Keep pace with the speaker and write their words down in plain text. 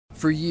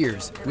For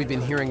years, we've been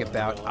hearing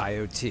about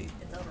IoT.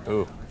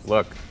 Ooh,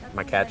 look,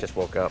 my cat just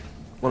woke up.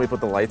 Let me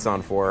put the lights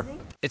on for her.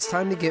 It's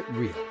time to get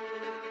real.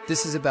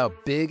 This is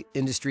about big,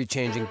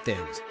 industry-changing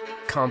things,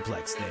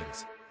 complex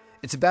things.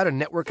 It's about a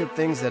network of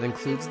things that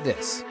includes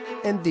this,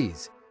 and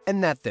these,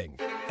 and that thing,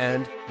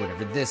 and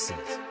whatever this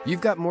is. You've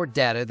got more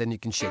data than you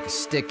can shake a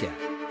stick at,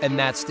 and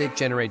that stick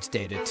generates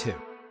data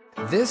too.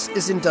 This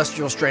is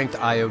industrial-strength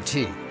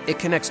IoT. It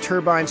connects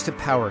turbines to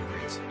power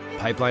grids,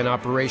 pipeline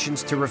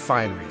operations to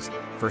refineries,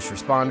 first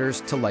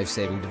responders to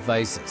life-saving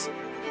devices.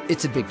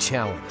 It's a big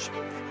challenge,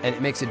 and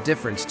it makes a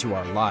difference to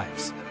our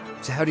lives.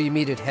 So how do you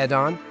meet it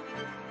head-on?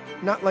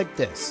 Not like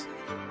this.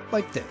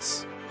 Like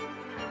this.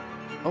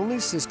 Only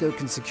Cisco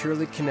can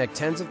securely connect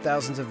tens of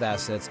thousands of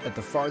assets at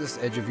the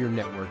farthest edge of your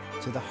network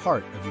to the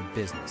heart of your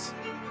business,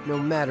 no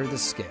matter the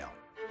scale.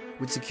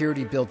 With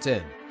security built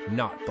in,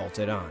 not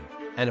bolted on,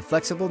 and a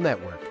flexible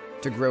network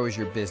to grow as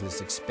your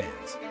business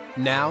expands.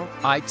 Now,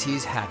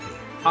 IT's happy,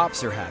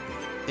 ops are happy,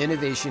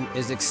 innovation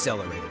is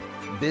accelerated,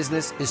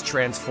 business is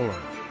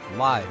transformed,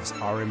 lives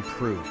are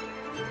improved.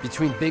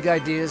 Between big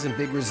ideas and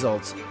big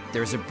results,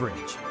 there's a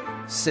bridge.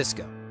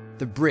 Cisco,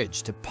 the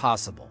bridge to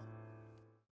possible.